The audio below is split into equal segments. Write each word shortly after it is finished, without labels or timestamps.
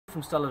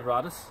From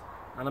N.Ireland.The,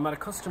 and I'm at a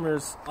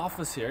customer's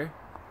office here,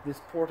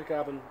 this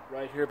Portakabin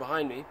right here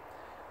behind me,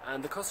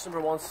 and the customer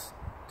wants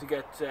to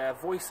get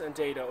voice and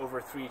data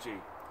over 3G,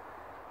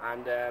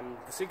 and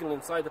the signal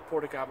inside the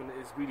Portakabin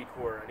is really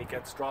poor, and he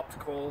gets dropped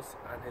calls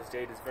and his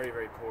data is very,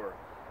 very poor.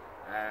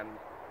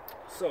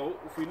 So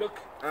if we look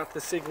at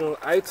the signal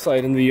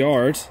outside in the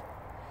yard,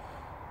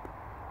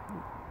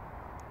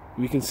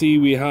 we can see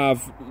we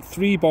have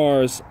 3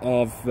 bars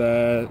of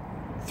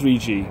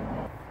 3G.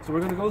 So we're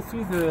going to go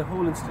through the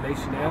whole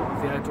installation now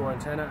of the outdoor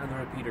antenna and the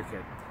repeater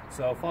kit.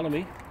 So follow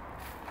me.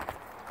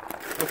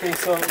 Okay,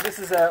 so this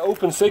is an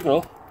open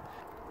signal.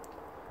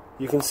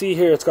 You can see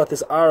here it's got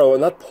this arrow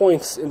and that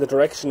points in the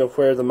direction of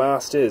where the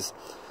mast is.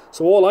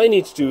 So all I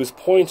need to do is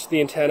point the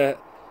antenna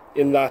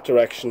in that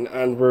direction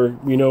and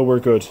we know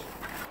we're good.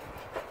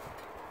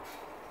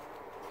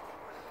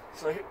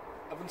 So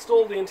I've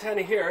installed the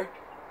antenna here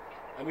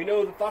and we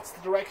know that that's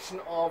the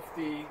direction of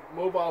the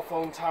mobile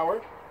phone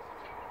tower.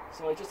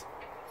 So I just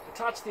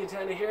attach the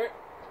antenna here,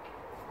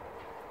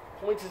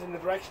 point it in the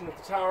direction of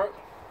the tower,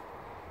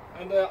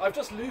 and I've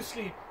just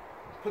loosely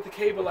put the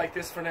cable like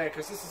this for now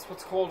because this is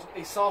what's called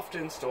a soft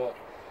install.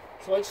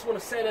 So I just want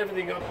to set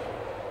everything up,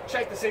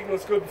 check the signal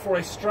is good before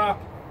I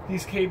strap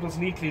these cables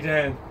neatly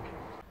down.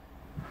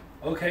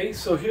 Okay,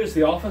 so here's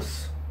the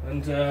office,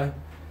 and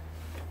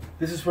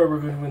this is where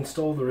we're going to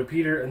install the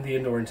repeater and the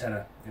indoor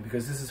antenna,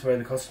 because this is where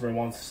the customer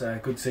wants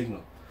good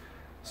signal.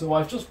 So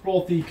I've just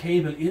brought the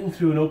cable in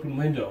through an open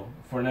window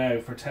for now,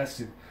 for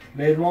testing.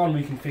 Later on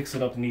we can fix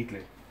it up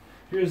neatly.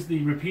 Here's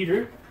the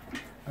repeater,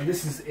 and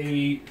this is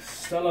a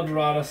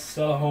N.Ireland.The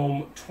Stella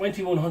Home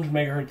 2100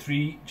 MHz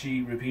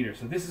 3G repeater.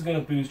 So this is going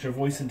to boost your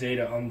voice and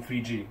data on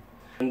 3G.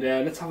 And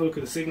let's have a look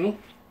at the signal.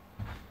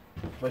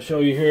 If I show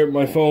you here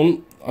my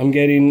phone, I'm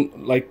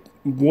getting like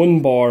 1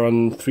 bar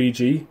on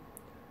 3G.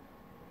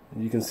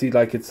 You can see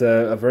like it's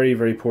a very,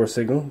 very poor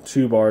signal.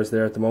 2 bars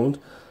there at the moment.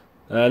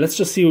 Let's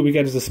just see what we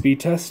get as a speed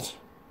test.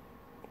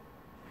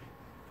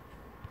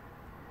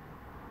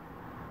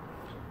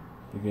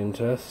 Begin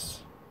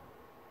test.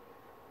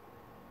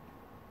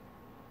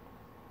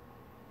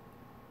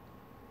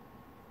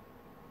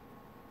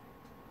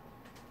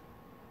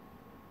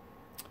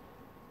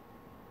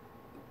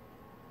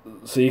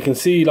 So you can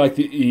see like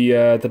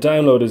the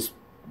download is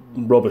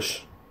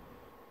rubbish.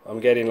 I'm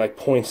getting like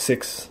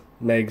 0.6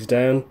 megs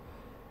down,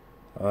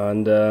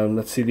 and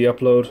let's see the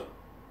upload.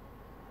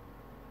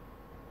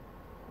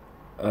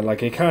 And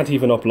like I can't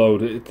even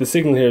upload. The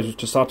signal here is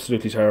just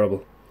absolutely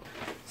terrible.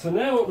 So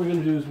now what we're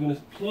going to do is we're going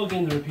to plug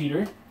in the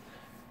repeater,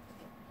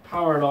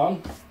 power it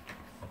on.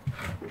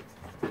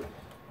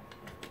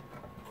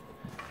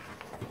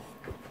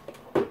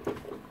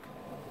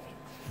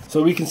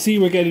 So we can see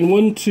we're getting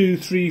 1, 2,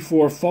 3,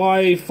 4,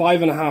 5,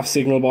 5.5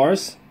 signal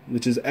bars,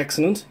 which is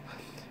excellent.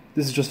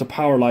 This is just a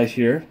power light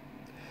here.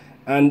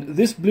 And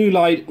this blue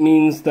light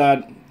means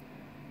that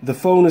the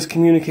phone is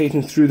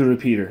communicating through the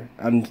repeater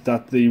and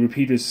that the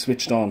repeater is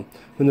switched on.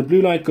 When the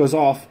blue light goes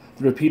off,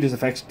 the repeater is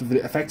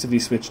effectively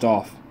switched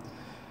off.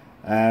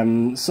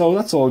 So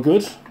that's all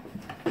good.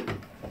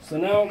 So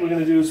now what we're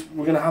going to do is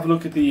we're going to have a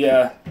look at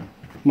the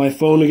my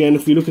phone again.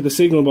 If we look at the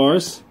signal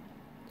bars,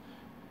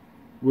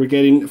 we're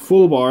getting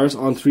full bars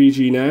on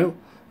 3G now,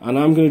 and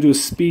I'm going to do a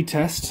speed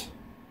test.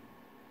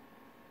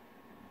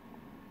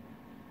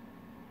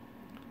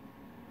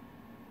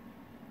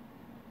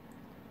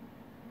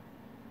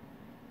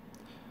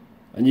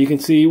 And you can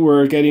see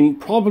we're getting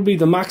probably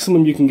the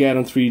maximum you can get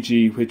on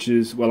 3G, which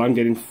is, well, I'm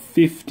getting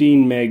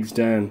 15 megs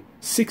down,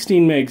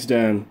 16 megs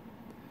down,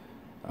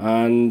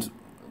 and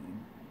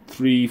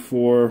 3,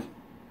 4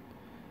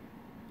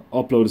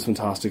 upload is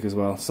fantastic as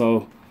well.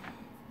 So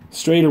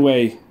straight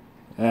away,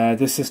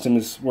 this system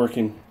is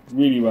working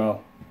really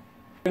well.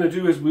 What we're going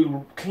to do is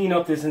we'll clean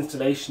up this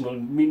installation, we'll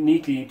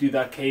neatly do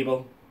that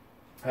cable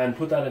and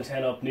put that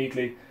antenna up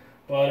neatly.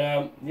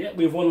 But yeah,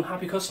 we have one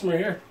happy customer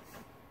here.